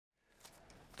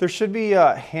There should be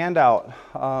a handout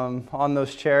on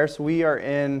those chairs. We are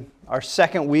in our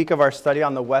second week of our study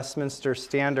on the Westminster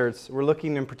Standards. We're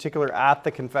looking in particular at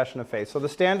the Confession of Faith. So the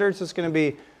Standards is going to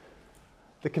be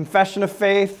the Confession of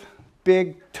Faith,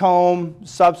 big tome,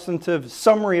 substantive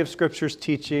summary of Scripture's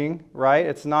teaching, right?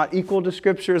 It's not equal to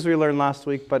Scripture as we learned last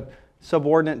week, but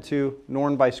subordinate to,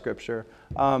 normed by Scripture.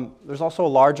 There's also a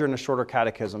larger and a shorter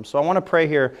catechism. So I want to pray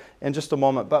here in just a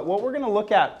moment. But what we're going to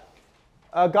look at,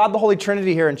 God the Holy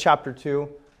Trinity here in chapter 2.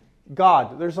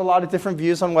 God. There's a lot of different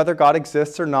views on whether God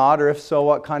exists or not, or if so,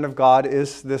 what kind of God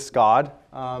is this God.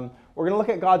 We're going to look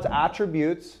at God's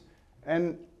attributes,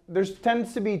 and there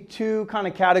tends to be two kind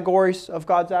of categories of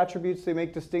God's attributes. They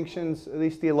make distinctions, at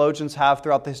least theologians have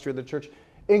throughout the history of the church,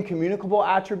 incommunicable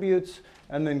attributes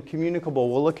and then communicable.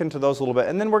 We'll look into those a little bit.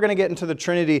 And then we're going to get into the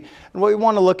Trinity. And what we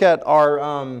want to look at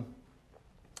are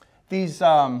these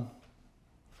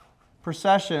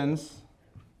processions,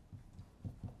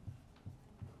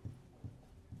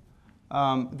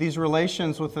 these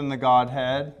relations within the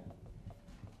Godhead,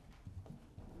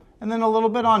 and then a little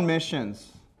bit on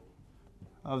missions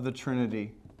of the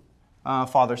Trinity.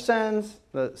 Father sends,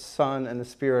 the Son and the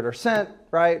Spirit are sent,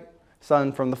 right?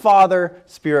 Son from the Father,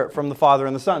 Spirit from the Father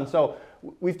and the Son. So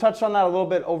we've touched on that a little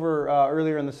bit over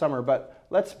earlier in the summer, but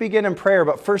let's begin in prayer.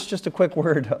 But first, just a quick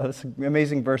word. This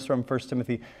amazing verse from 1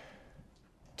 Timothy.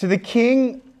 To the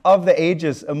King of the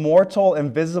ages, immortal,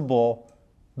 invisible,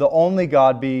 the only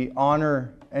God, be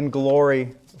honor and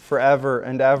glory forever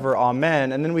and ever.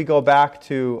 Amen. And then we go back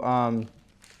to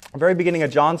the very beginning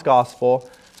of John's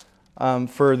Gospel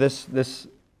for this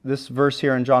verse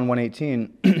here in John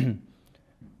 1:18.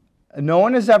 No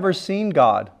one has ever seen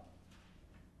God.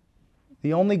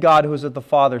 The only God who is at the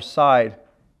Father's side,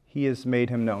 He has made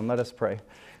Him known. Let us pray.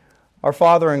 Our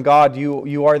Father and God,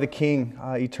 you are the King,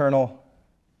 eternal,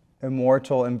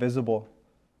 immortal, invisible.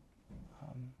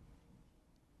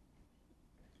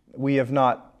 We have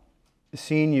not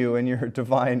seen you in your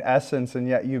divine essence, and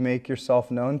yet you make yourself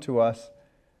known to us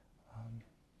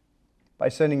by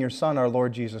sending your Son, our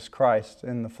Lord Jesus Christ,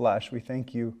 in the flesh. We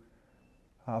thank you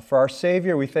for our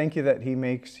Savior. We thank you that He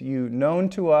makes you known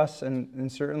to us,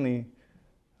 and certainly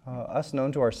us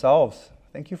known to ourselves.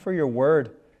 Thank you for your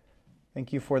word.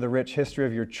 Thank you for the rich history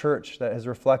of your church that has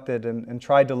reflected and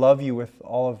tried to love you with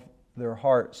all of their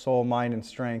heart, soul, mind, and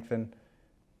strength, and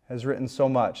has written so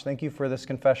much. Thank you for this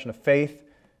confession of faith.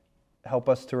 Help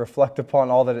us to reflect upon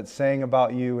all that it's saying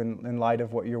about you in light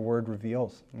of what your word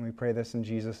reveals. And we pray this in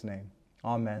Jesus' name.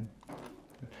 Amen.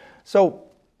 So,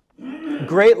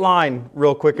 great line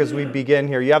real quick as we begin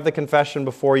here. You have the confession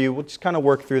before you. We'll just kind of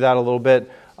work through that a little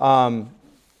bit.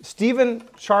 Stephen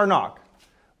Charnock.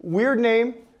 Weird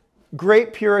name,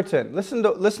 great Puritan. Listen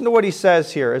to what he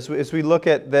says here as we look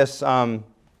at this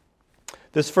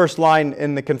this first line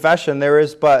in the confession. There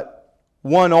is but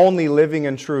one only living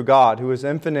and true God, who is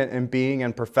infinite in being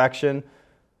and perfection,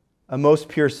 a most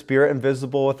pure spirit,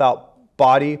 invisible, without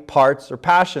body, parts, or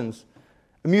passions,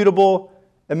 immutable,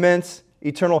 immense,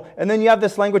 eternal. And then you have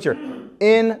this language here,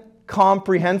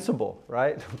 incomprehensible,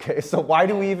 right? Okay, so why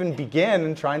do we even begin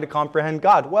in trying to comprehend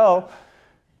God? Well,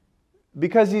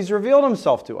 because He's revealed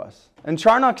Himself to us. And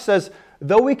Charnock says,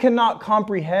 though we cannot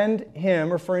comprehend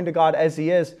Him, referring to God as He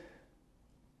is,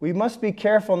 we must be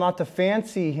careful not to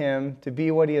fancy Him to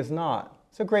be what He is not.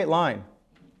 It's a great line.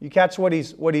 You catch what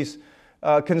he's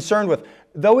concerned with.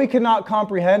 Though we cannot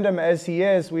comprehend Him as He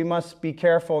is, we must be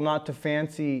careful not to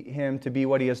fancy Him to be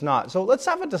what He is not. So let's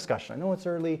have a discussion. I know it's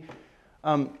early.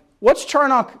 What's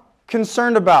Charnock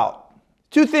concerned about?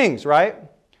 Two things, right?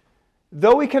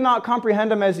 Though we cannot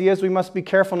comprehend Him as He is, we must be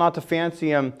careful not to fancy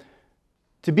Him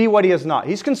to be what He is not.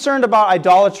 He's concerned about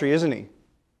idolatry, isn't he?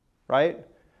 Right?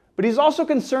 But he's also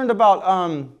concerned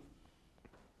about,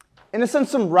 in a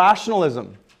sense, some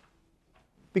rationalism.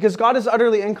 Because God is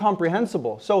utterly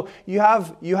incomprehensible. So you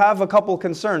have a couple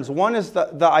concerns. One is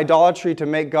the idolatry to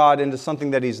make God into something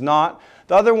that He's not.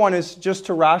 The other one is just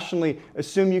to rationally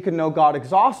assume you can know God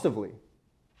exhaustively.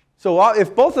 So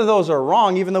if both of those are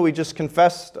wrong, even though we just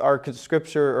confessed our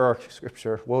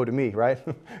scripture, woe to me, right?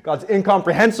 God's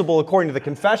incomprehensible according to the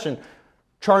confession.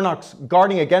 Charnock's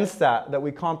guarding against that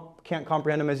we can't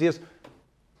comprehend Him as He is.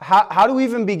 How do we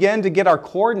even begin to get our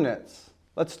coordinates?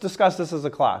 Let's discuss this as a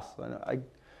class.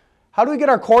 How do we get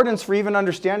our coordinates for even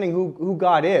understanding who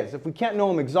God is? If we can't know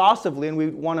Him exhaustively and we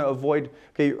want to avoid...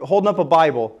 Okay, you're holding up a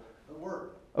Bible. The Word.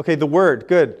 Okay, the Word.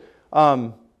 Good.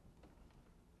 And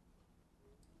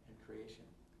creation.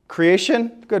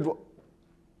 Creation? Good.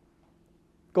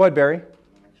 Go ahead, Barry.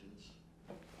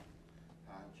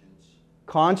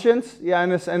 Conscience, yeah,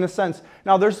 in a sense.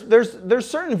 Now, there's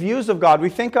certain views of God. We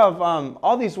think of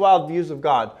all these wild views of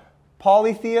God.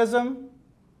 Polytheism.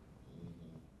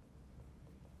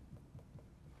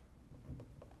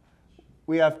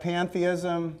 We have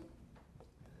pantheism.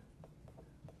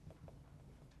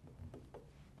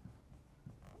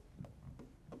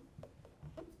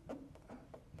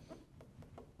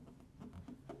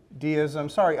 Deism.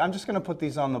 Sorry, I'm just going to put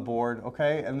these on the board,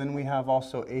 okay? And then we have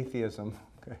also atheism.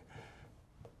 Okay.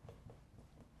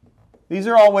 These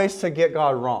are all ways to get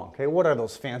God wrong. Okay, what are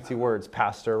those fancy words,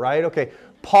 Pastor, right? Okay,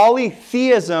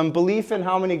 polytheism, belief in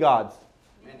how many gods?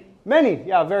 Many,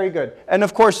 yeah, very good. And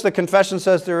of course, the confession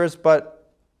says there is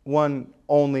but one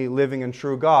only living and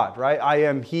true God, right? I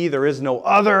am He, there is no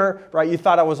other, right? You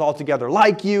thought I was altogether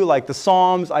like you, like the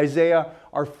Psalms, Isaiah,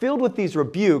 are filled with these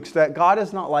rebukes that God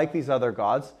is not like these other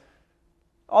gods.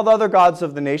 All the other gods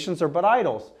of the nations are but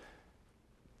idols.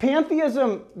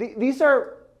 Pantheism, these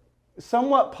are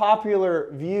somewhat popular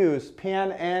views,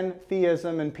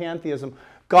 pan-and-theism and pantheism.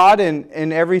 God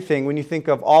in everything, when you think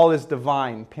of all is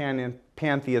divine,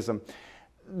 pantheism.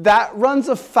 That runs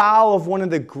afoul of one of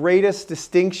the greatest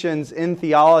distinctions in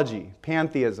theology,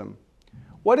 pantheism.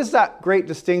 What is that great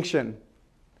distinction?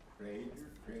 Creator.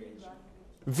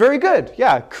 Very good.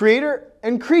 Yeah, creator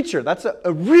and creature. That's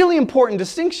a really important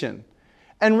distinction.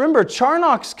 And remember,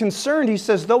 Charnock's concerned. He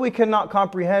says, though we cannot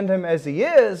comprehend Him as He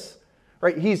is,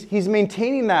 right? He's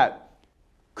maintaining that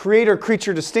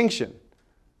creator-creature distinction.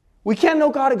 We can't know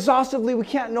God exhaustively. We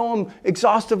can't know Him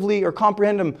exhaustively or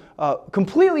comprehend Him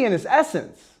completely in His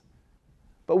essence.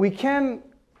 But we can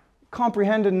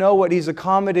comprehend and know what He's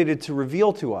accommodated to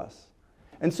reveal to us.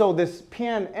 And so this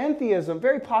pantheism,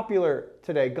 very popular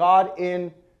today. God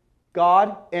and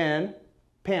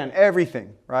pan,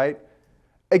 everything, right?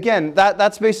 Again,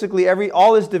 that's basically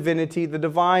all is divinity. The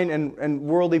divine and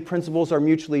worldly principles are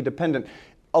mutually dependent.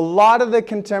 A lot of the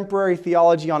contemporary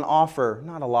theology on offer,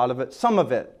 not a lot of it, some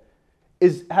of it,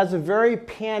 has a very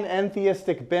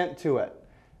panentheistic bent to it.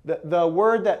 The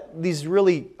word that these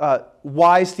really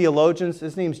wise theologians,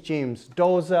 his name's James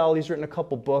Dozel, he's written a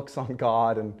couple books on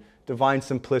God and divine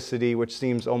simplicity, which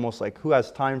seems almost like, who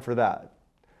has time for that?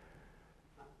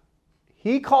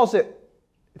 He calls it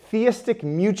theistic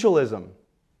mutualism.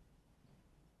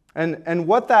 And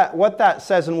what that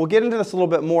says, and we'll get into this a little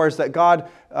bit more, is that God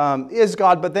is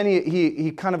God, but then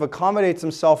he kind of accommodates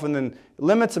Himself and then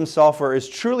limits Himself, or is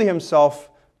truly Himself,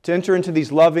 to enter into these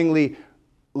lovingly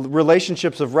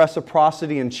relationships of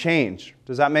reciprocity and change.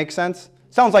 Does that make sense?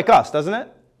 Sounds like us, doesn't it?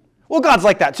 Well, God's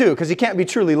like that too, because He can't be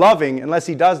truly loving unless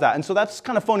He does that. And so that's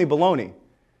kind of phony baloney.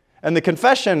 And the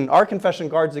confession, our confession,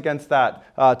 guards against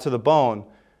that to the bone.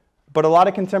 But a lot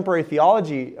of contemporary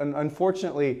theology,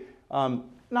 unfortunately,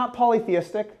 not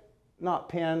polytheistic, not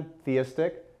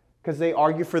pantheistic, because they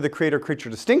argue for the creator-creature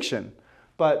distinction,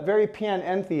 but very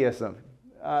panentheism.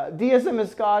 Deism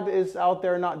is God is out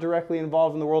there, not directly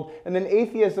involved in the world. And then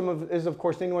atheism is, of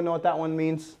course, anyone know what that one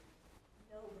means?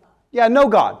 No God. Yeah, no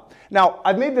God. Now,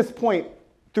 I've made this point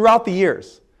throughout the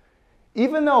years.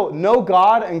 Even though no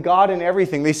God and God in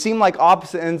everything, they seem like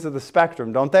opposite ends of the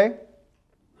spectrum, don't they?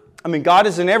 I mean, God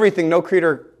is in everything, no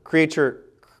creator-creature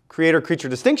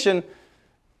distinction.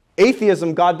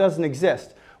 Atheism, God doesn't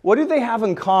exist. What do they have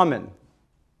in common?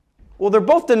 Well, they're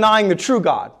both denying the true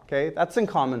God, okay? That's in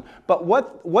common. But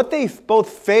what they both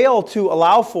fail to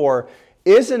allow for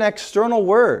is an external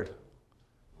word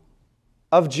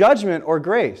of judgment or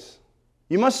grace.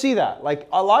 You must see that. Like,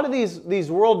 a lot of these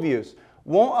worldviews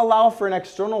won't allow for an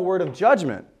external word of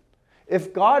judgment.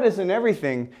 If God is in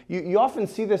everything, you often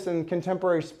see this in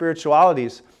contemporary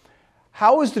spiritualities.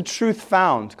 How is the truth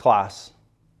found, class,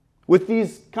 with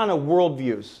these kind of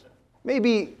worldviews?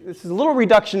 Maybe this is a little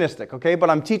reductionistic, okay? But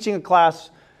I'm teaching a class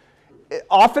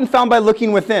often found by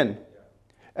looking within.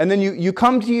 And then you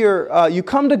come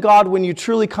to God when you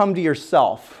truly come to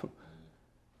yourself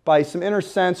by some inner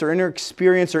sense or inner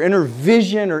experience or inner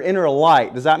vision or inner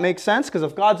light. Does that make sense? Because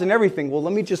if God's in everything, well,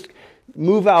 let me just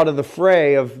move out of the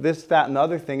fray of this, that, and the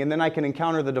other thing, and then I can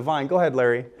encounter the divine. Go ahead,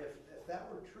 Larry. If that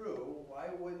were true, why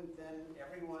wouldn't then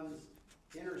everyone's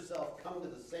inner self come to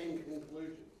the same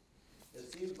conclusion?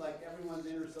 It seems like everyone's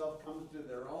inner self comes to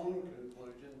their own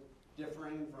conclusion,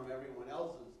 differing from everyone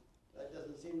else's. That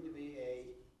doesn't seem to be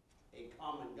a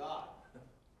common God.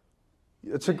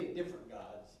 It's many different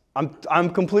gods. I'm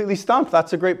completely stumped.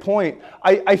 That's a great point.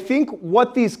 I think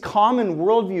what these common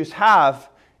worldviews have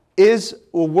is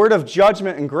a word of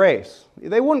judgment and grace.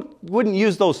 They wouldn't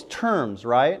use those terms,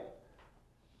 right?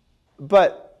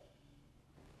 But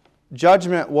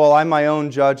judgment, well, I'm my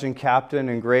own judge and captain,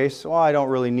 and grace, well, I don't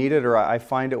really need it, or I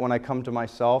find it when I come to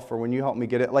myself, or when you help me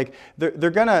get it. Like,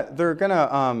 they're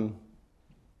gonna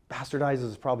bastardize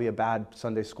is probably a bad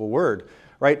Sunday school word,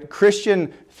 right?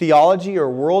 Christian theology or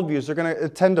worldviews are going to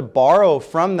tend to borrow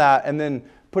from that and then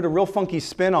put a real funky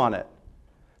spin on it.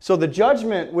 So the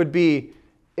judgment would be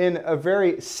in a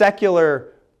very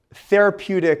secular,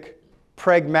 therapeutic,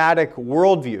 pragmatic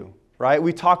worldview, right?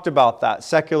 We talked about that.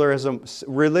 Secularism,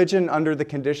 religion under the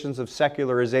conditions of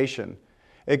secularization.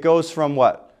 It goes from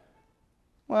what?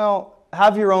 Well,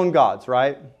 have your own gods,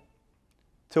 right?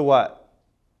 To what?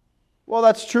 Well,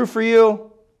 that's true for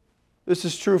you. This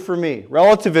is true for me.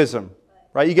 Relativism,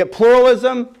 right? You get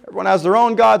pluralism. Everyone has their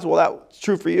own gods. Well, that's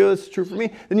true for you. This is true for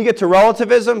me. Then you get to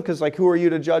relativism, because like, who are you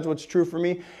to judge what's true for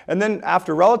me? And then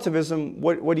after relativism,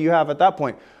 what do you have at that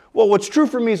point? Well, what's true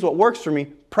for me is what works for me.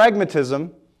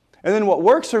 Pragmatism. And then what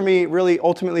works for me really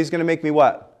ultimately is going to make me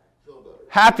what?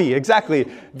 Happy, exactly.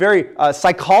 Very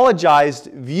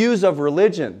psychologized views of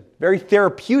religion. Very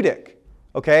therapeutic.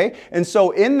 Okay? And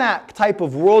so in that type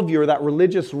of worldview, or that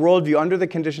religious worldview, under the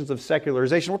conditions of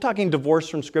secularization, we're talking divorce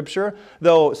from Scripture,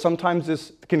 though sometimes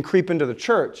this can creep into the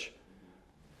church.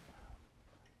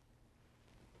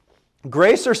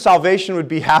 Grace or salvation would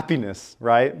be happiness,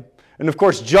 right? And of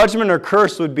course, judgment or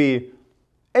curse would be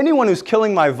anyone who's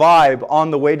killing my vibe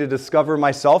on the way to discover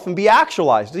myself and be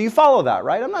actualized. Do you follow that,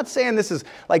 right? I'm not saying this is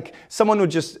like someone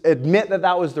would just admit that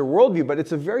that was their worldview, but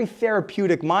it's a very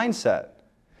therapeutic mindset.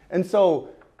 And so,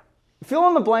 fill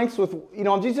in the blanks with,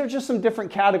 these are just some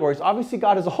different categories. Obviously,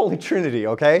 God is a Holy Trinity,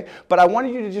 okay? But I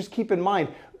wanted you to just keep in mind,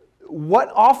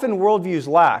 what often worldviews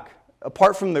lack,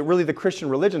 apart from the Christian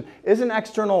religion, is an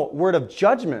external word of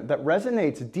judgment that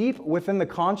resonates deep within the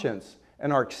conscience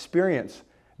and our experience,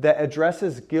 that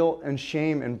addresses guilt and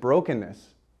shame and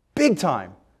brokenness. Big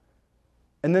time.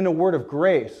 And then a word of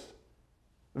grace.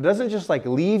 It doesn't just like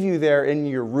leave you there in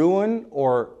your ruin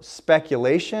or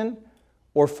speculation,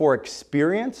 or for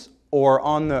experience, or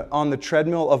on the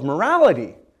treadmill of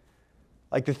morality.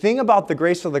 Like the thing about the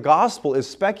grace of the gospel is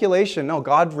speculation. No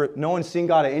one's seen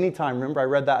God at any time. Remember, I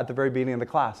read that at the very beginning of the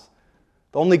class.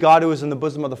 The only God who is in the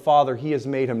bosom of the Father, He has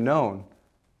made Him known.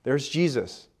 There's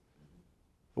Jesus.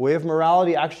 The way of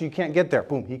morality, actually you can't get there.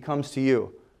 Boom, He comes to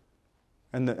you.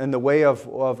 And the way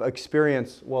of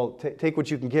experience, well, take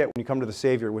what you can get when you come to the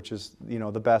Savior, which is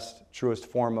the best, truest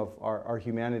form of our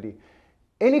humanity.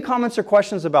 Any comments or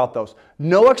questions about those?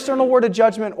 No external word of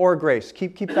judgment or grace.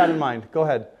 Keep that in mind. Go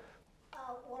ahead.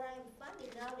 What I'm finding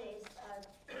nowadays,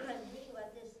 when I'm reading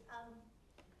about this,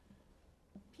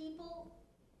 people,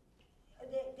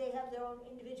 they have their own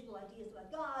individual ideas about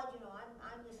God.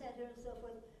 I'm the center and so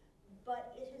forth.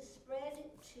 But it has spread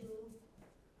to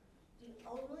the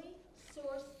only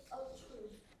source of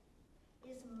truth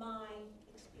is my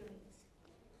experience.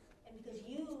 And because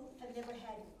you have never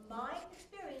had my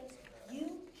experience, you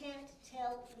can't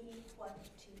tell me what to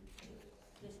do.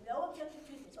 There's no objective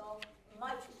truth. It's all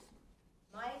my truth.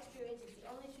 My experience is the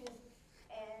only truth.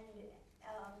 And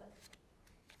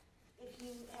if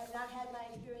you have not had my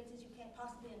experiences, you can't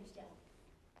possibly understand.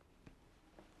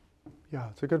 Yeah,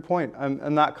 it's a good point.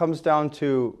 And that comes down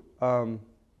to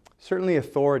certainly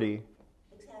authority.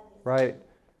 Exactly. Right?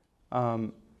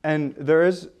 And there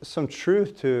is some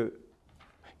truth to,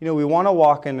 we want to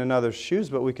walk in another's shoes,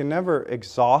 but we can never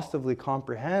exhaustively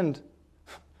comprehend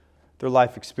their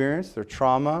life experience, their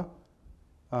trauma,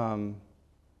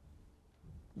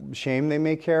 shame they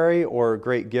may carry, or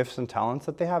great gifts and talents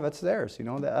that they have. That's theirs,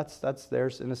 that's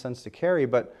theirs in a sense to carry.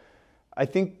 But I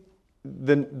think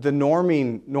the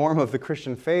norm of the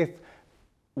Christian faith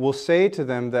will say to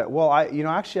them that, well, I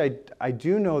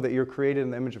do know that you're created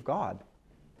in the image of God.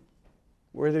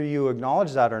 Whether you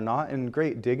acknowledge that or not, in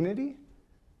great dignity.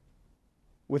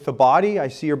 With the body, I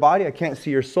see your body, I can't see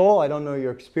your soul, I don't know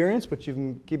your experience, but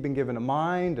you've been given a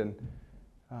mind and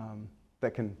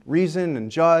that can reason and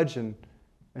judge and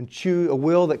choose a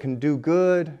will that can do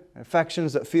good,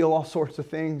 affections that feel all sorts of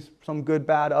things, some good,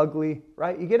 bad, ugly,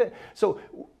 right? You get it? So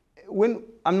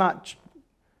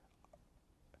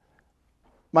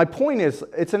my point is,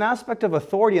 it's an aspect of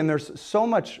authority, and there's so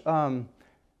much,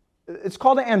 it's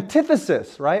called an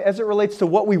antithesis, right? As it relates to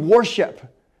what we worship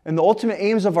and the ultimate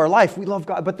aims of our life. We love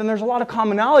God, but then there's a lot of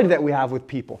commonality that we have with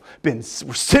people. We're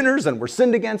sinners and we're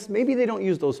sinned against. Maybe they don't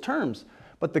use those terms,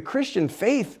 but the Christian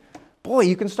faith, boy,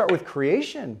 you can start with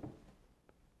creation.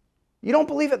 You don't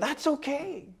believe it? That's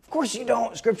okay. Of course you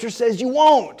don't. Scripture says you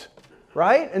won't.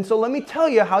 Right? And so let me tell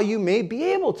you how you may be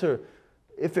able to,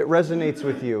 if it resonates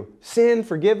with you. Sin,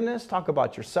 forgiveness, talk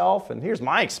about yourself, and here's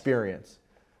my experience.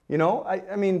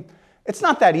 I mean, it's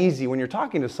not that easy when you're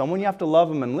talking to someone. You have to love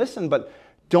them and listen, but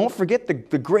don't forget the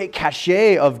great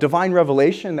cachet of divine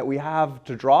revelation that we have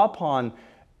to draw upon,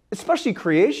 especially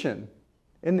creation.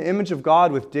 in the image of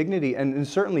God with dignity, and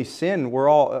certainly sin. We're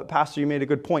all, Pastor, you made a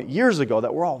good point years ago,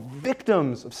 that we're all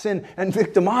victims of sin and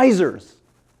victimizers.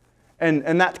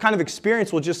 And that kind of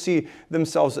experience will just see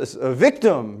themselves as a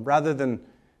victim rather than,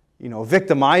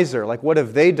 victimizer. Like, what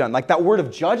have they done? Like, that word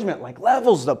of judgment, like,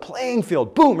 levels the playing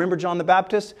field. Boom, remember John the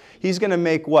Baptist? He's going to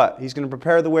make what? He's going to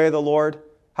prepare the way of the Lord.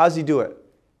 How does he do it?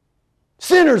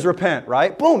 Sinners repent,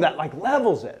 right? Boom, that like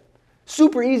levels it.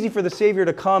 Super easy for the Savior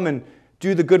to come and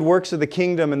do the good works of the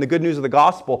kingdom and the good news of the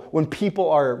gospel when people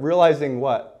are realizing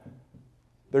what?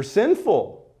 They're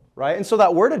sinful, right? And so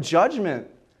that word of judgment,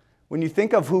 when you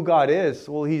think of who God is,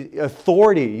 well,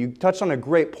 authority. You touched on a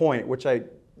great point,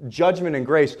 judgment and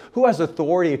grace. Who has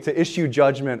authority to issue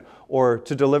judgment or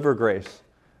to deliver grace?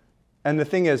 And the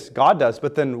thing is, God does.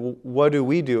 But then what do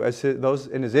we do as those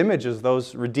in His image, as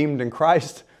those redeemed in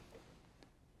Christ?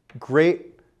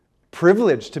 Great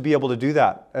privilege to be able to do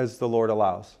that as the Lord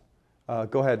allows.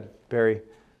 Go ahead, Barry.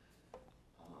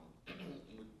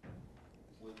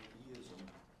 With theism,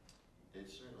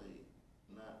 it's certainly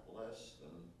not less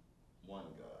than one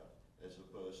God, as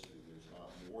opposed to there's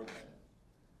not more than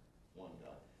one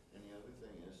God. And the other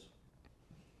thing is,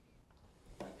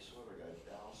 I sort of got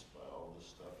doused by all this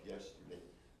stuff yesterday.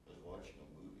 I was watching a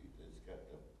movie that's got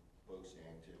the folks in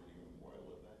activity room where I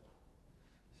live at.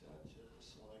 Sounds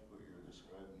just like what you were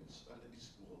describing in Sunday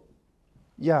school.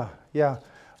 Yeah.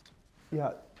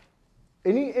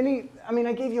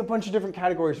 I gave you a bunch of different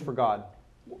categories for God.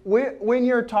 When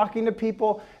you're talking to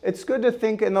people, it's good to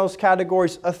think in those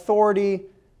categories: authority,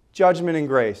 judgment, and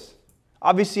grace.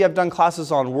 Obviously, I've done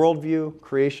classes on worldview,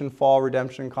 creation, fall,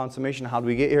 redemption, consummation. How do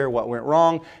we get here? What went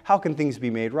wrong? How can things be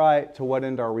made right? To what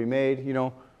end are we made?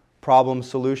 Problem,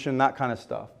 solution, that kind of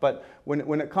stuff. But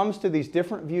when it comes to these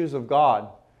different views of God,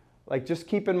 like, just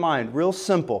keep in mind, real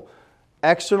simple,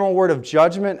 external word of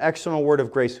judgment, external word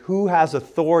of grace. Who has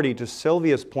authority, to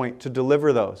Sylvia's point, to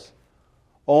deliver those?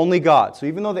 Only God. So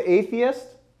even though the atheist,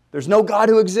 there's no God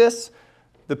who exists,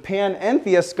 the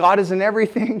panentheist, God is in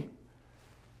everything.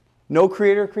 No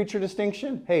creator-creature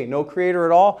distinction. Hey, no creator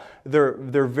at all. They're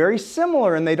very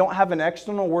similar, and they don't have an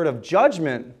external word of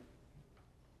judgment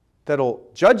that'll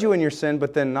judge you in your sin,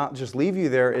 but then not just leave you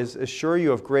there, is assure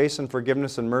you of grace and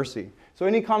forgiveness and mercy. So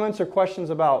any comments or questions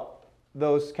about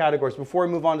those categories before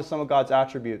we move on to some of God's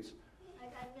attributes?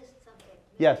 I missed something.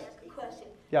 Yes. Ask a question.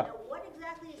 Yeah. Now, what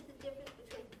exactly is the difference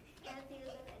between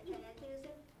pantheism and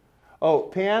panentheism? Oh,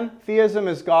 pantheism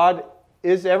is God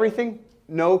is everything.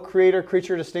 No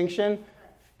creator-creature distinction.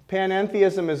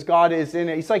 Panentheism is God is in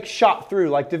it. He's like shot through,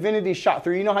 like divinity shot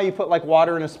through. You know how you put like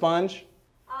water in a sponge?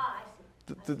 I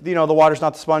see. The water's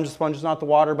not the sponge is not the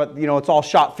water, but it's all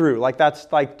shot through. Like, that's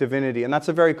like divinity. And that's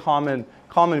a very common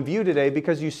view today,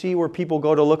 because you see where people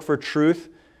go to look for truth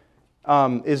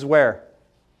is where?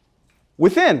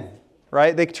 Within,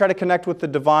 right? They try to connect with the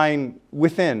divine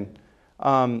within.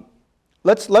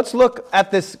 Let's look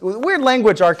at this weird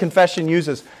language our confession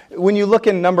uses. When you look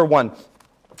in number 1,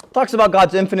 it talks about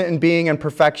God's infinite in being and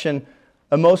perfection,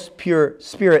 a most pure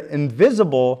spirit,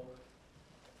 invisible,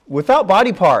 without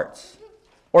body parts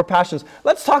or passions.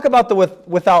 Let's talk about the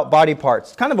without body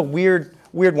parts. Kind of a weird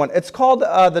one. It's called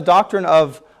the doctrine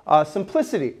of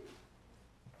simplicity.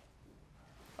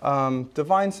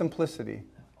 Divine simplicity.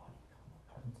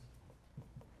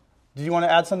 Did you want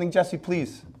to add something, Jesse?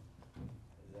 Please.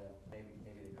 Maybe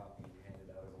the copy you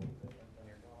handed out is a little different than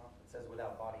your draw. It says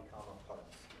without body,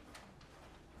 parts.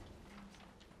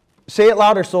 Say it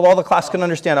louder so all the class can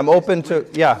understand. I'm open to,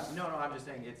 yeah. No, I'm just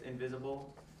saying it's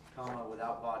invisible,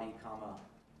 without body,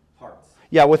 parts.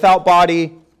 Yeah, without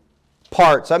body,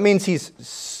 parts. That means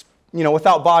he's,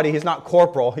 without body, he's not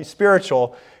corporal, he's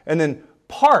spiritual. And then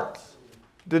parts.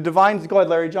 The divine, go ahead,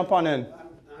 Larry, jump on in.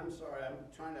 I'm sorry, I'm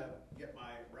trying to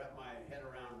wrap my head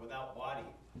around without body.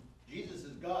 Jesus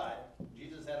is God.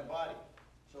 Jesus had a body.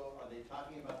 So are they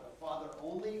talking about the Father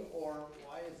only, or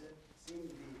why does it seem to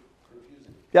be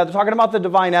confusing? Yeah, they're talking about the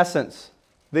divine essence.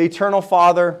 The eternal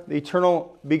Father, the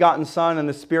eternal begotten Son, and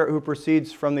the Spirit who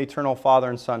proceeds from the eternal Father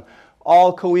and Son.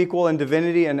 All co-equal in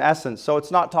divinity and essence. So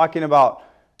it's not talking about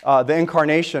the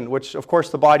incarnation, which, of course,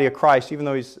 the body of Christ, even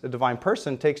though he's a divine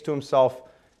person, takes to himself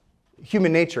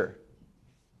human nature.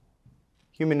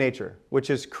 Human nature, which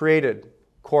is created,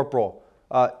 corporal.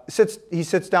 He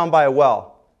sits down by a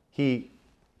well.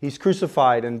 He's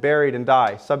crucified and buried and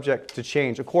died, subject to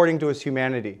change, according to his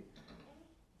humanity.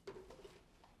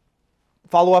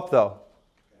 Follow up, though.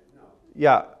 No.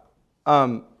 Yeah.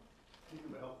 Think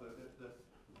about that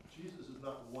Jesus is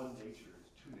not one nature,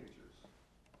 it's two natures.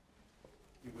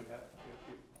 He would have,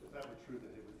 if that were true,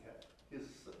 then it would have,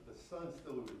 the Son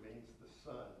still remains the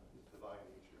Son, his divine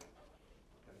nature,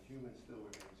 and human still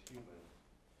remains human,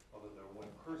 although they're one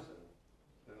person,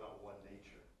 they're not one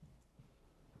nature.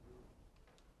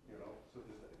 You know, so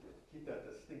keep that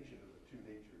distinction of the two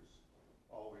natures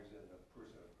always in the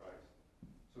person of Christ.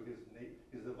 So his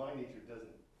divine nature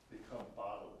doesn't become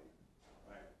bodily.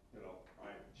 Right. You know,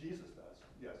 Right. Jesus does,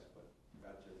 yes, but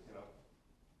Gotcha. you know,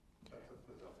 that's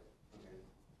nothing.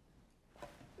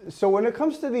 Okay. So when it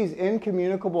comes to these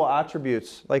incommunicable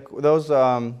attributes, like those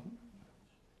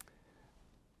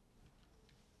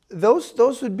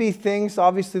would be things,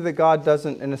 obviously, that God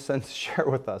doesn't, in a sense, share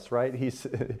with us, right? He's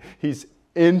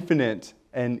infinite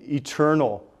and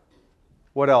eternal.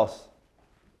 What else?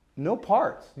 No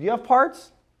parts. Do you have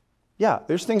parts? Yeah,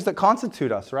 there's things that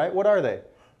constitute us, right? What are they?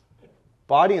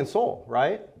 Body and soul,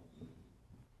 right?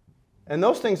 And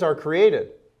those things are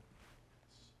created.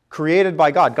 Created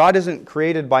by God. God isn't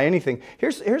created by anything.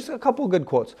 Here's a couple good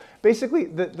quotes. Basically,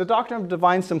 the doctrine of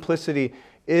divine simplicity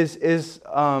is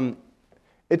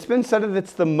it's been said that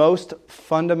it's the most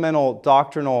fundamental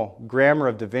doctrinal grammar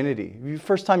of divinity.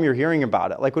 First time you're hearing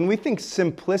about it. Like when we think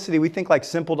simplicity, we think like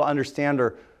simple to understand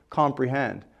or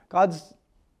comprehend. God's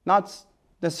not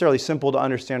necessarily simple to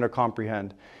understand or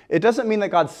comprehend. It doesn't mean that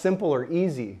God's simple or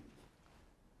easy.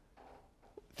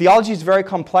 Theology is very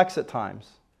complex at times.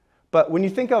 But when you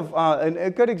think of,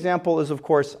 a good example is, of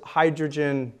course,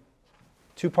 hydrogen,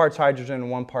 2 parts hydrogen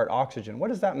and 1 part oxygen. What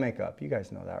does that make up? You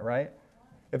guys know that, right?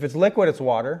 If it's liquid, it's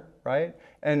water, right?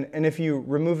 And if you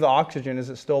remove the oxygen, is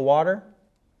it still water?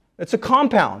 It's a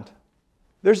compound.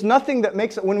 There's nothing that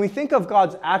makes it. When we think of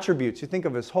God's attributes, you think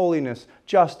of His holiness,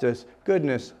 justice,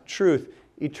 goodness, truth,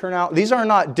 eternality. These are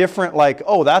not different like,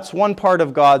 oh, that's one part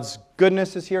of God's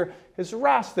goodness is here. His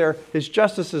wrath there, His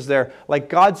justice is there. Like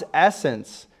God's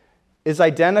essence is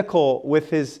identical with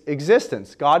His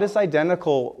existence. God is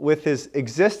identical with His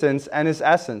existence and His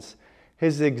essence.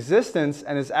 His existence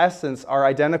and His essence are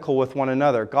identical with one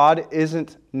another. God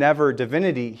isn't never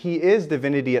divinity. He is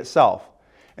divinity itself.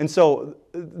 And so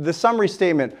the summary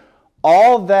statement,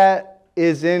 all that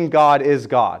is in God is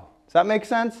God. Does that make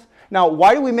sense? Now,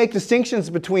 why do we make distinctions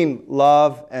between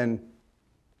love and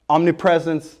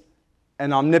omnipresence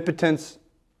and omnipotence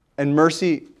and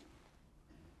mercy?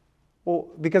 Well,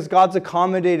 because God's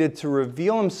accommodated to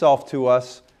reveal Himself to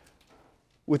us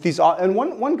with these. And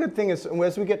one good thing is,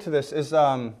 as we get to this, is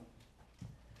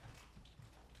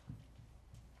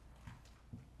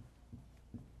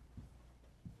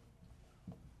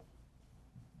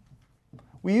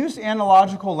we use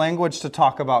analogical language to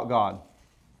talk about God.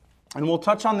 And we'll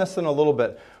touch on this in a little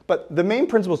bit. But the main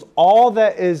principle is all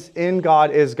that is in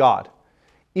God is God.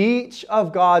 Each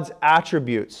of God's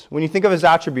attributes, when you think of His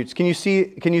attributes, can you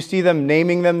see them,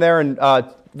 naming them there in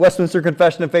Westminster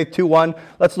Confession of Faith 2:1?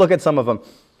 Let's look at some of them.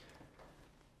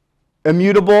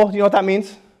 Immutable, you know what that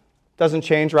means? Doesn't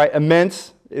change, right?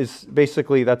 Immense is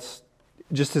basically, that's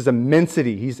just His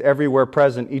immensity. He's everywhere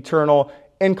present. Eternal,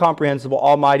 incomprehensible,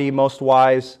 almighty, most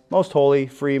wise, most holy,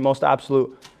 free, most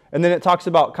absolute. And then it talks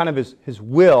about kind of His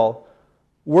will,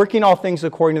 working all things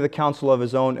according to the counsel of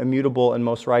His own immutable and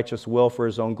most righteous will for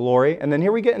His own glory. And then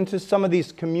here we get into some of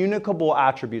these communicable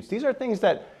attributes. These are things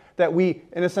that we,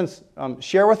 in a sense,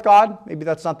 share with God. Maybe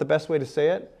that's not the best way to say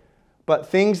it. But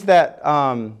things that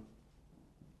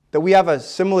we have a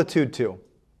similitude to.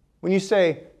 When you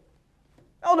say,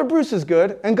 Elder Bruce is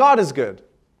good and God is good,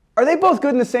 are they both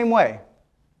good in the same way?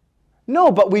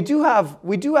 No, but we do have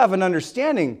an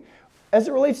understanding. As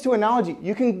it relates to analogy,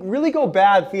 you can really go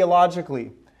bad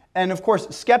theologically. And of course,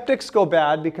 skeptics go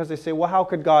bad because they say, well, how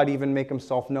could God even make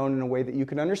Himself known in a way that you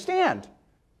can understand?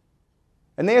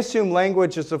 And they assume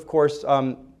language is, of course,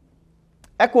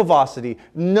 equivocity.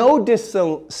 No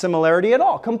dissimilarity at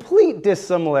all. Complete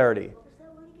dissimilarity.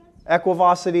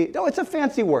 Equivocity. No, it's a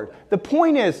fancy word. The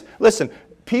point is, listen,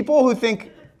 people who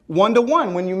think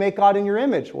one-to-one when you make God in your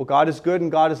image. Well, God is good and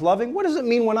God is loving. What does it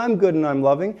mean when I'm good and I'm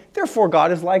loving? Therefore,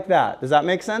 God is like that. Does that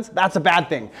make sense? That's a bad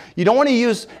thing. You don't want to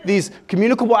use these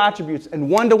communicable attributes and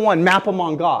one-to-one map them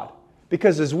on God.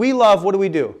 Because as we love, what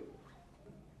do?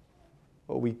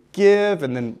 Well, we give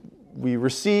and then we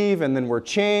receive and then we're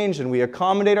changed and we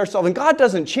accommodate ourselves. And God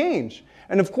doesn't change.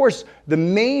 And of course, the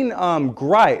main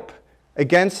gripe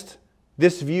against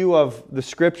this view of the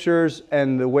Scriptures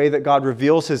and the way that God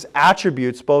reveals His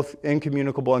attributes, both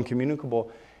incommunicable and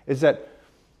communicable, is that,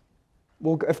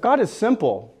 well, if God is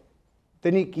simple,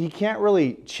 then He can't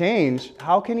really change.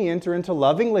 How can He enter into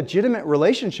loving, legitimate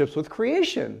relationships with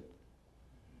creation?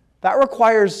 That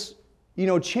requires,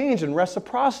 change and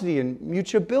reciprocity and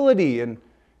mutability and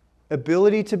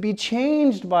ability to be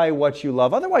changed by what you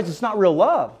love. Otherwise, it's not real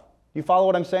love. You follow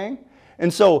what I'm saying?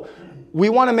 And so we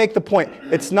want to make the point.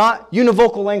 It's not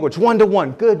univocal language,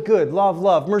 one-to-one, good, good, love,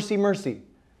 love, mercy, mercy.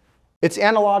 It's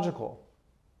analogical,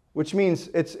 which means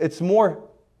it's more,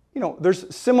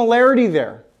 there's similarity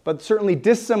there, but certainly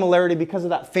dissimilarity because of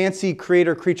that fancy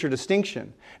creator-creature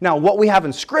distinction. Now, what we have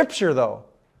in Scripture, though,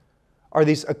 are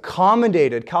these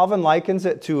accommodated. Calvin likens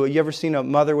it to, you ever seen a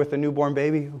mother with a newborn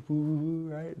baby? Ooh,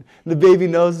 right? The baby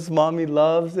knows its mommy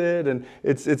loves it, and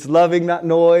it's loving that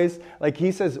noise. Like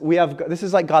he says, this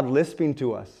is like God lisping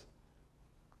to us.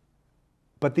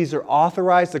 But these are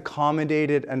authorized,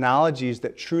 accommodated analogies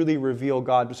that truly reveal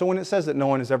God. So when it says that no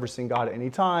one has ever seen God at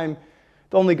any time,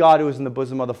 the only God who is in the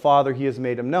bosom of the Father, he has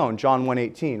made him known. John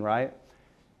 1:18, right?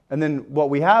 And then what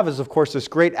we have is, of course, this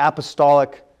great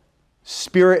apostolic,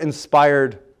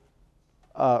 Spirit-inspired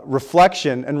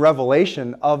reflection and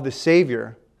revelation of the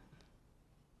Savior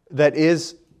that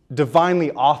is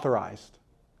divinely authorized.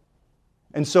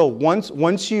 And so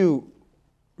once you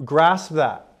grasp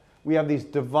that, we have these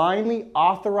divinely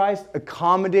authorized,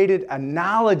 accommodated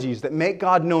analogies that make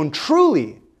God known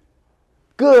truly.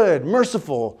 Good,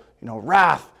 merciful,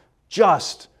 wrath,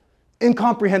 just,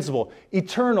 incomprehensible,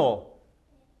 eternal,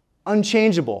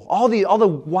 unchangeable, all the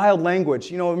wild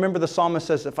language. Remember the psalmist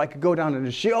says, if I could go down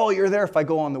into Sheol, you're there. If I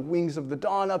go on the wings of the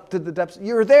dawn up to the depths,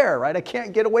 you're there, right? I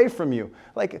can't get away from you.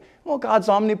 God's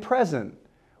omnipresent.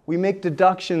 We make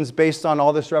deductions based on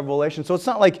all this revelation. So it's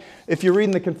not like if you're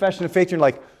reading the Confession of Faith, you're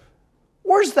like,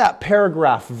 where's that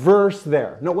paragraph, verse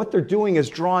there? No, what they're doing is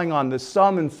drawing on the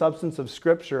sum and substance of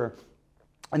Scripture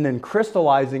and then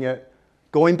crystallizing it,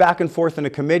 going back and forth in a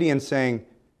committee and saying,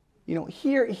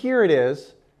 here it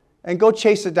is, and go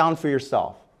chase it down for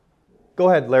yourself. Go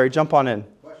ahead, Larry, jump on in.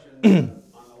 Question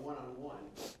on the one-on-one.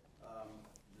 Does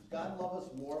God love us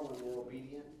more when we're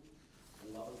obedient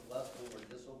and love us less when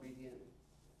we're disobedient?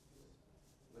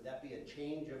 Would that be a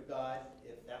change of God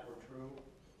if that were true?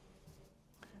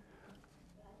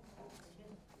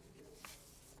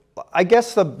 I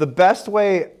guess the best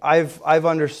way I've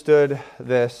understood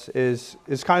this is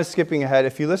kind of skipping ahead.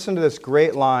 If you listen to this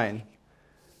great line,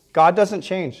 God doesn't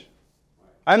change.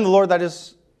 I am the Lord, that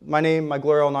is my name, my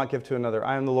glory I will not give to another.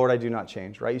 I am the Lord, I do not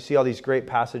change, right? You see all these great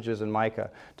passages in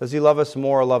Micah. Does he love us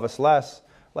more or love us less?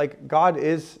 God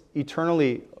is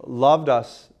eternally loved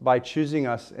us by choosing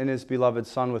us in his beloved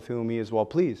Son with whom he is well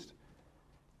pleased.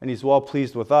 And he's well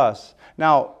pleased with us.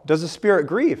 Now, does the Spirit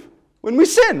grieve? When we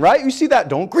sin, right? You see that.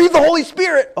 Don't grieve the Holy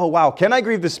Spirit. Oh, wow. Can I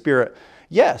grieve the Spirit?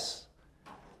 Yes.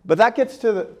 But that gets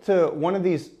to one of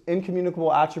these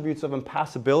incommunicable attributes of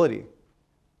impassibility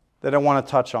that I want to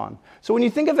touch on. So when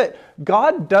you think of it,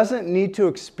 God doesn't need to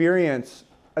experience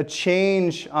a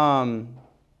change or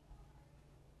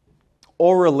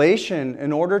relation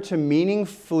in order to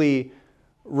meaningfully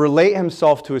relate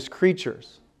himself to his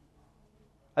creatures.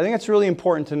 I think it's really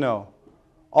important to know.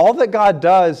 All that God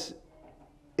does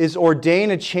is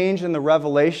ordain a change in the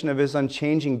revelation of his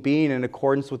unchanging being in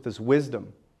accordance with his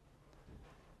wisdom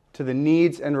to the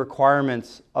needs and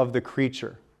requirements of the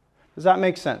creature. Does that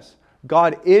make sense?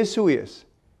 God is who he is,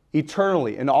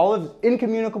 eternally, in all of his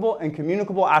incommunicable and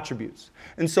communicable attributes.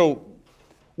 And so,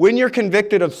 when you're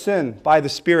convicted of sin by the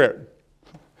Spirit,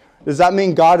 does that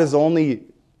mean God is only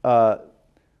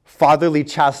fatherly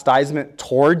chastisement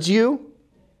towards you?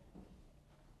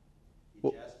 He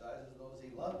chastises those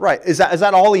he loves. Right. Is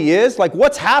that all he is?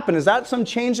 What's happened? Is that some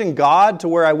change in God to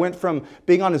where I went from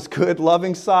being on his good,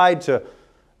 loving side to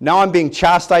now I'm being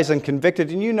chastised and convicted?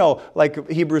 And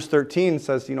Hebrews 13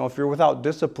 says, if you're without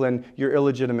discipline, you're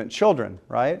illegitimate children,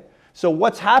 right? So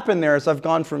what's happened there is I've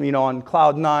gone from, on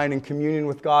cloud 9 and communion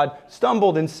with God,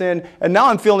 stumbled in sin, and now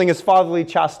I'm feeling his fatherly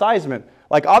chastisement.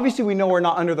 Obviously we know we're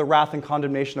not under the wrath and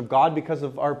condemnation of God because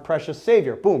of our precious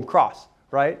Savior. Boom, cross,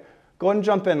 right? Go ahead and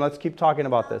jump in. Let's keep talking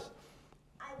about this.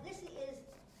 This is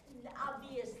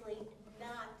obviously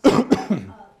not a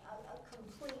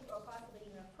complete or possibly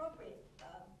even appropriate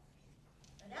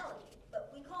analogy,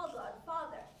 but we call God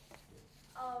Father.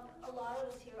 A lot of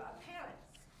us here are parents.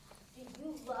 Do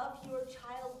you love your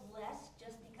child less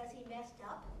just because he messed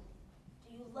up?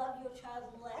 Do you love your child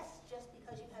less just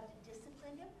because you have to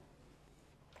discipline him?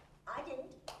 I didn't.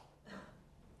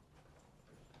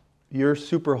 You're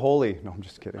super holy. No, I'm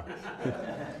just kidding.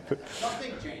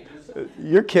 Nothing changes.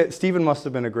 Your kid, Stephen must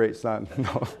have been a great son.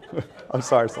 No, I'm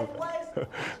sorry. I was, and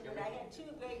I had two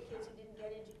great kids who didn't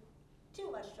get into too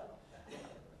much trouble.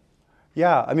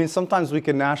 Yeah, sometimes we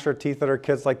can gnash our teeth at our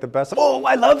kids like the best. Oh,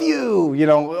 I love you.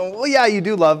 Well, yeah, you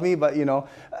do love me, but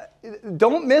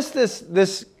don't miss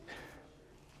this.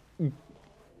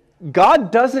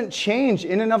 God doesn't change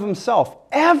in and of himself,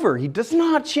 ever. He does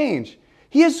not change.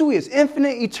 He is who he is,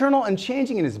 infinite, eternal, and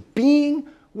changing in his being,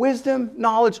 wisdom,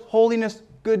 knowledge, holiness,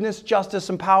 goodness, justice,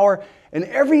 and power, and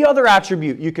every other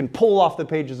attribute you can pull off the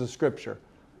pages of Scripture.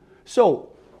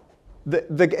 So,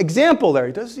 the example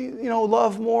there, does he,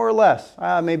 love more or less?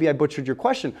 Maybe I butchered your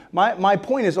question. My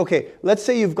point is, okay, let's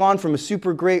say you've gone from a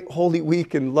super great Holy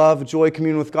Week and love, joy,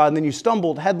 communion with God, and then you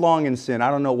stumbled headlong in sin. I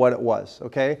don't know what it was,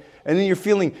 okay? And then you're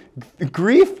feeling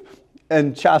grief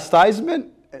and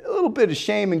chastisement, a little bit of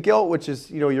shame and guilt, which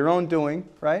is, your own doing,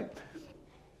 right?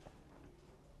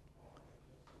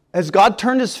 Has God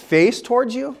turned his face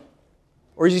towards you?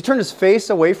 Or has he turned his face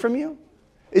away from you?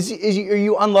 Are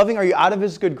you unloving? Are you out of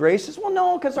his good graces? Well,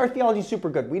 no, because our theology is super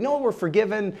good. We know we're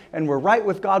forgiven and we're right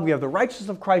with God. We have the righteousness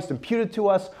of Christ imputed to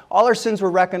us. All our sins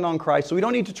were reckoned on Christ. So we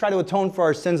don't need to try to atone for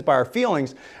our sins by our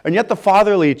feelings. And yet the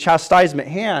fatherly chastisement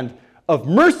hand of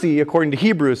mercy, according to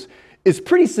Hebrews, is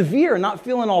pretty severe and not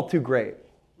feeling all too great.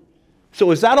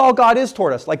 So is that all God is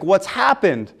toward us? Like what's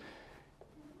happened?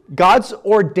 God's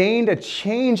ordained a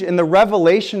change in the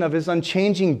revelation of his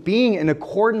unchanging being in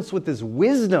accordance with his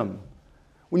wisdom.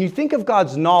 When you think of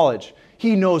God's knowledge,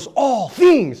 he knows all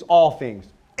things,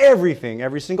 everything,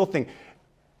 every single thing.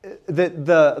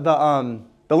 The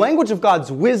language of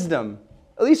God's wisdom,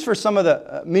 at least for some of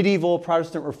the medieval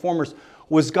Protestant reformers,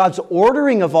 was God's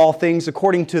ordering of all things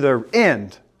according to their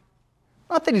end.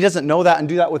 Not that he doesn't know that and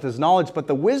do that with his knowledge, but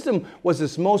the wisdom was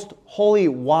this most holy,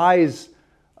 wise,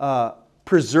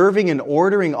 preserving and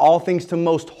ordering all things to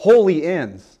most holy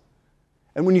ends.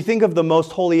 And when you think of the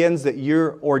most holy ends that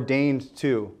you're ordained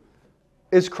to,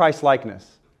 is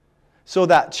Christ-likeness. So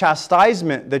that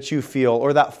chastisement that you feel,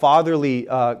 or that fatherly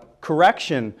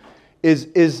correction,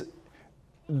 is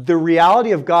the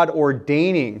reality of God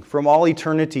ordaining from all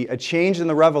eternity a change in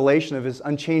the revelation of his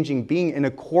unchanging being in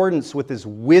accordance with his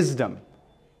wisdom.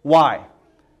 Why?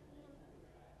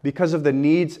 Because of the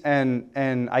needs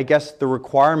and I guess the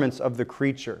requirements of the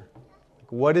creature.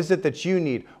 What is it that you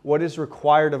need? What is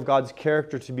required of God's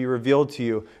character to be revealed to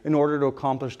you in order to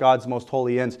accomplish God's most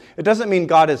holy ends? It doesn't mean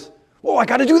God is, I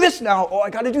got to do this now. I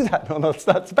got to do that. No,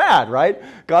 that's bad, right?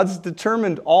 God's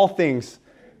determined all things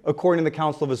according to the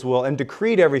counsel of his will and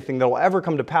decreed everything that will ever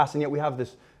come to pass. And yet we have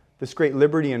this great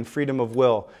liberty and freedom of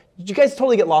will. Did you guys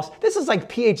totally get lost? This is like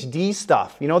PhD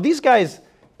stuff. These guys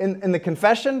in the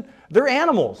confession, they're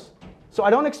animals. So I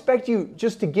don't expect you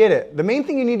just to get it. The main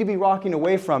thing you need to be walking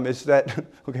away from is that,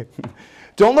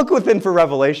 don't look within for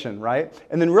revelation, right?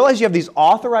 And then realize you have these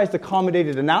authorized,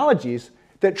 accommodated analogies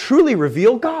that truly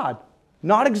reveal God,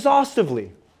 not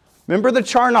exhaustively. Remember the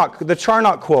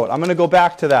Charnock quote. I'm going to go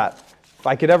back to that, if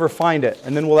I could ever find it,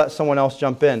 and then we'll let someone else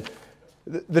jump in.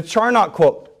 The Charnock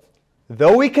quote,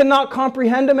 though we cannot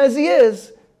comprehend him as he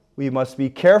is, we must be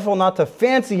careful not to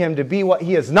fancy him to be what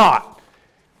he is not.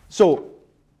 So,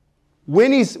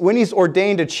 when he's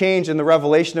ordained a change in the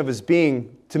revelation of his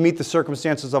being to meet the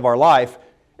circumstances of our life,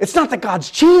 it's not that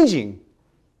God's changing,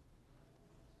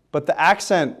 but the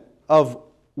accent of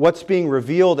what's being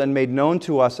revealed and made known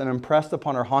to us and impressed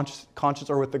upon our conscience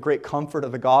or with the great comfort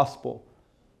of the gospel.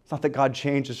 It's not that God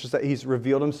changed, it's just that he's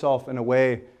revealed himself in a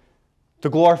way to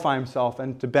glorify himself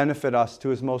and to benefit us to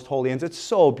his most holy ends. It's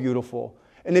so beautiful.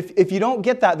 And if you don't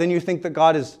get that, then you think that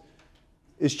God is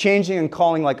changing and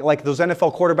calling like those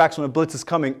NFL quarterbacks when a blitz is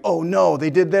coming. Oh no, they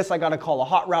did this. I got to call a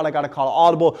hot route. I got to call an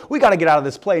audible. We got to get out of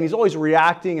this play. And he's always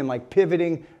reacting and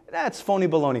pivoting. That's phony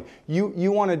baloney.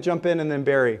 You want to jump in and then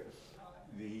Barry.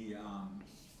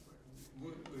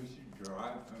 What we should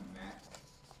derive from that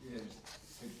is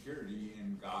security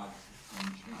in God's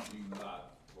unchanging love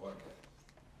for us.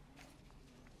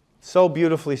 So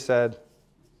beautifully said.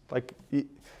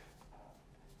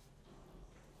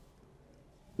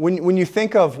 When you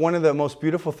think of one of the most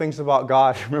beautiful things about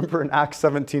God, remember in Acts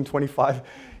 17:25,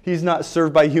 he's not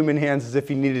served by human hands as if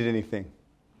he needed anything,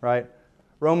 right?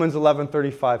 Romans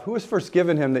 11:35, who was first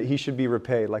given him that he should be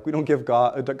repaid? We don't give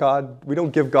God,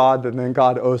 and then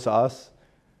God owes us.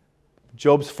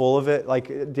 Job's full of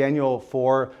it. Daniel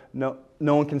 4, no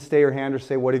one can stay your hand or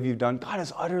say, what have you done? God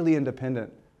is utterly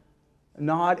independent,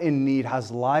 not in need,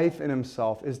 has life in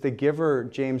himself, is the giver,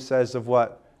 James says, of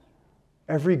what?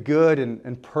 Every good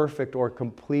and perfect or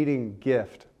completing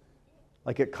gift,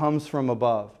 it comes from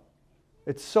above.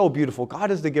 It's so beautiful.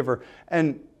 God is the giver.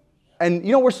 And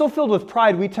we're so filled with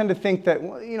pride, we tend to think that,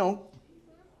 let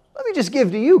me just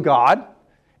give to you, God.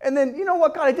 And then, you know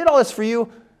what, God, I did all this for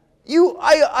you.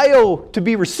 I owe to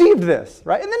be received this,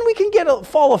 right? And then we can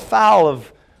fall afoul of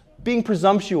being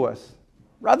presumptuous,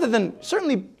 rather than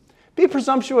certainly be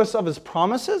presumptuous of his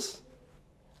promises.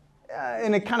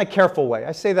 In a kind of careful way.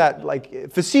 I say that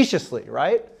facetiously,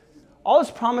 right? All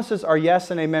his promises are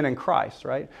yes and amen in Christ,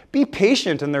 right? Be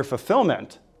patient in their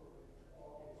fulfillment.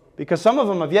 Because some of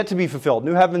them have yet to be fulfilled.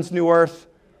 New heavens, new earth,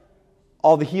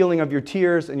 all the healing of your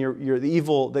tears and the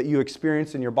evil that you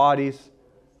experience in your bodies.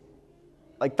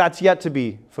 like that's yet to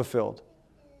be fulfilled.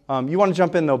 You want to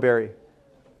jump in though, Barry?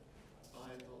 I,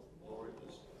 the Lord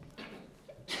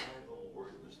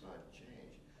does not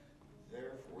change.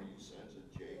 Therefore, you sons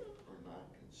of Jacob are not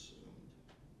consumed.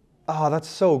 Oh, that's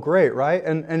so great, right?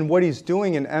 And what he's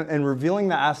doing and revealing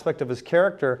the aspect of his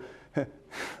character,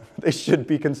 they should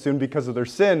be consumed because of their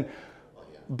sin.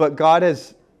 But God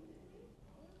has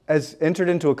entered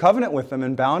into a covenant with them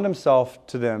and bound himself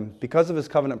to them because of his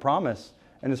covenant promise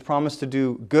and his promise to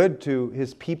do good to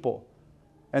his people.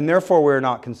 And therefore we're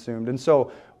not consumed. And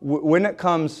so when it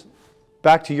comes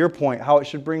back to your point, how it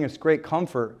should bring us great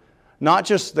comfort, not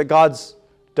just that God's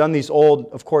done these old,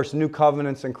 of course, new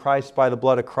covenants in Christ by the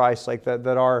blood of Christ, like that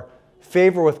our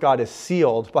favor with God is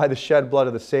sealed by the shed blood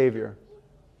of the Savior.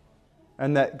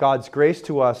 And that God's grace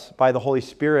to us by the Holy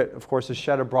Spirit, of course, has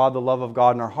shed abroad the love of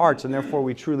God in our hearts, and therefore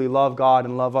we truly love God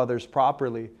and love others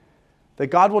properly. That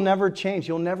God will never change.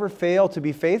 He'll never fail to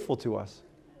be faithful to us.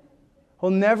 He'll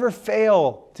never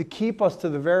fail to keep us to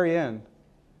the very end.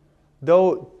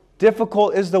 Though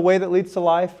difficult is the way that leads to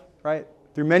life, right?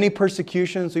 Through many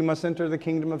persecutions we must enter the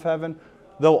kingdom of heaven.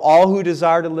 Though all who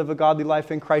desire to live a godly life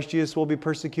in Christ Jesus will be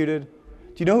persecuted.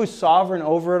 Do you know who's sovereign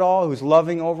over it all, who's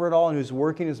loving over it all, and who's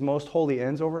working his most holy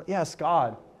ends over it? Yes,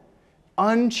 God.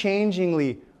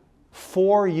 Unchangingly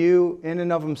for you in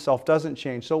and of himself, doesn't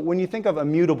change. So when you think of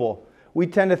immutable, we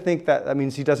tend to think that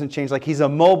means he doesn't change, like he's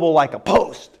immobile like a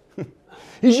post.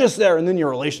 He's just there, and then your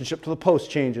relationship to the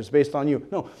post changes based on you.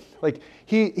 No, like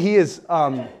he is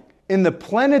in the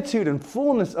plenitude and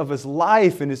fullness of his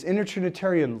life and his inner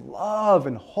Trinitarian love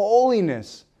and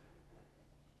holiness.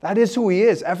 That is who he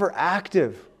is, ever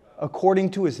active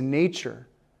according to his nature.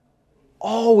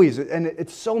 Always. And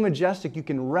it's so majestic. You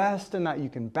can rest in that. You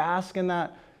can bask in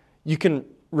that. You can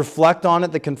reflect on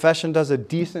it. The confession does a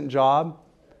decent job.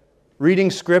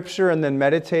 Reading Scripture and then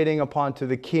meditating upon to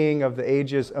the King of the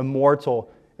ages,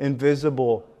 immortal,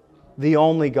 invisible, the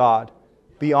only God,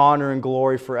 be honor and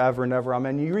glory forever and ever.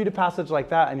 Amen. You read a passage like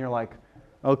that and you're like,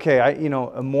 okay,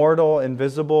 immortal,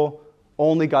 invisible,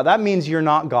 only God. That means you're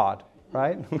not God,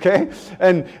 right? Okay?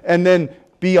 And then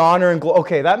be honor and glory.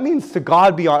 Okay, that means to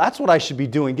God be honor. That's what I should be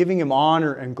doing, giving him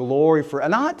honor and glory for,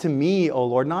 not to me, O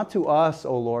Lord, not to us,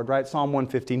 O Lord, right? Psalm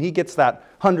 115. He gets that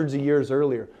hundreds of years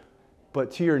earlier. But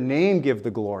to your name give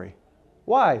the glory.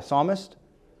 Why, psalmist?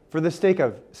 For the sake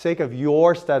of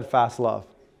your steadfast love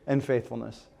and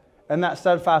faithfulness. And that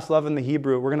steadfast love in the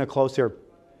Hebrew, we're going to close here.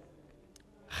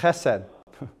 Chesed.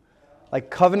 Like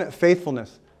covenant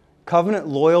faithfulness. Covenant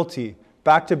loyalty.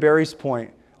 Back to Barry's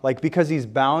point. Like because he's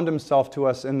bound himself to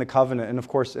us in the covenant. And of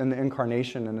course in the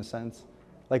incarnation in a sense.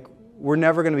 Like we're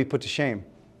never going to be put to shame.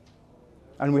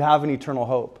 And we have an eternal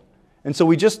hope. And so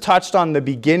we just touched on the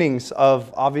beginnings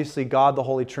of, obviously, God, the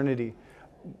Holy Trinity.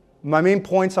 My main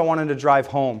points I wanted to drive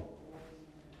home.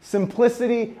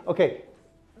 Simplicity. Okay,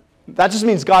 that just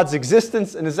means God's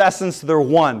existence and his essence, they're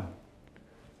one.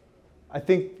 I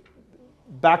think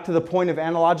back to the point of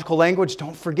analogical language,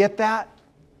 don't forget that.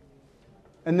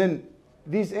 And then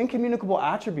these incommunicable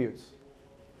attributes.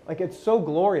 Like it's so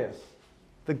glorious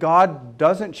that God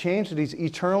doesn't change, that he's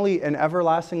eternally and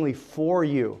everlastingly for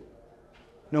you.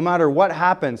 No matter what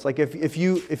happens, like if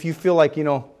you feel like,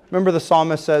 remember the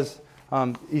psalmist says,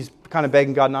 he's kind of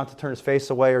begging God not to turn his face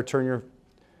away or turn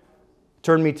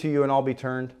me to you and I'll be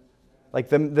turned. Like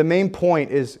the main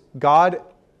point is God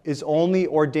is only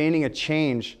ordaining a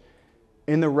change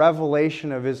in the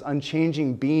revelation of his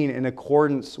unchanging being in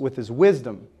accordance with his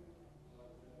wisdom.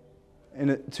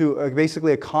 And to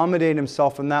basically accommodate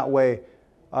himself in that way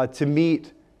to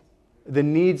meet the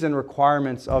needs and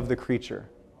requirements of the creature.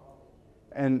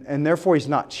 And therefore he's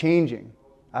not changing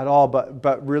at all,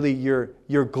 but really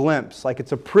your glimpse, like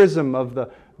it's a prism of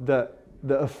the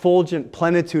effulgent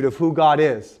plenitude of who God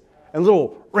is. And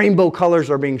little rainbow colors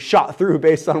are being shot through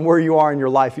based on where you are in your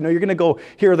life. You're going to go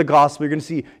hear the gospel, you're going to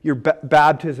see your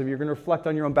baptism, you're going to reflect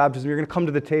on your own baptism, you're going to come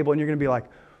to the table and you're going to be like,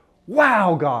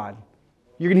 wow, God.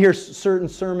 You're going to hear certain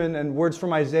sermon and words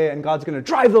from Isaiah and God's going to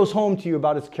drive those home to you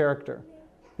about his character.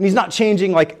 And he's not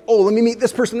changing like, oh, let me meet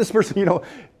this person.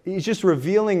 He's just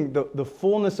revealing the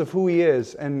fullness of who he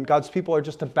is, and God's people are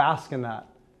just to bask in that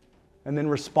and then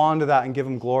respond to that and give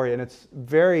him glory. And it's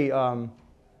very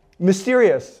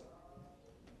mysterious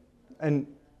and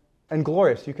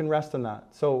glorious. You can rest in that.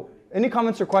 So any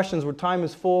comments or questions where time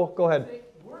is full? Go ahead.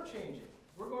 We're changing.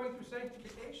 We're going through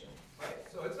sanctification, right?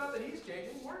 So it's not that he's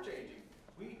changing, we're changing.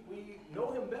 We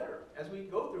know him better as we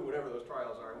go through whatever those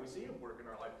trials are, and we see him work in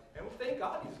our life. And thank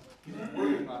God he's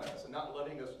working on us and not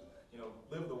letting us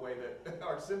live the way that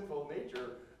our sinful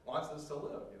nature wants us to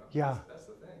live. Yeah. That's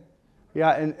the thing.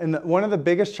 Yeah, and one of the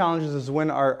biggest challenges is when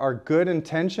our good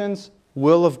intentions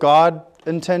will of God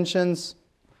intentions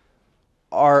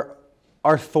are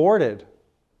thwarted.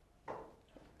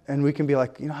 And we can be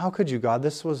like, how could you, God?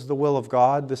 This was the will of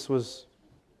God. This was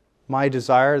my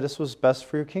desire. This was best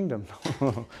for your kingdom.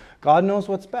 God knows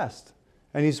what's best,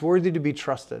 and He's worthy to be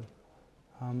trusted.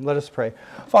 Let us pray.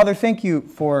 Father, thank you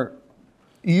for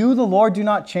you, the Lord, do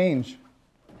not change.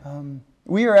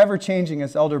 We are ever changing,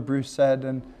 as Elder Bruce said,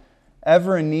 and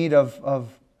ever in need of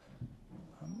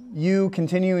you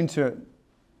continuing to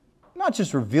not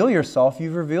just reveal yourself.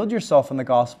 You've revealed yourself in the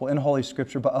gospel, in Holy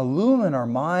Scripture, but illumine our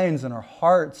minds and our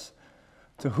hearts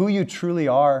to who you truly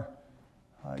are,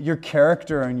 your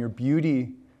character and your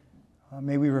beauty.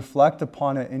 May we reflect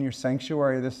upon it in your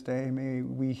sanctuary this day. May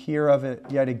we hear of it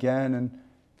yet again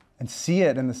and see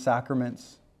it in the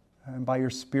sacraments. And by your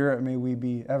Spirit, may we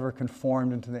be ever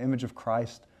conformed into the image of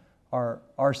Christ,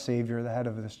 our Savior, the head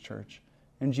of this church.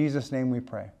 In Jesus' name we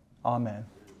pray. Amen.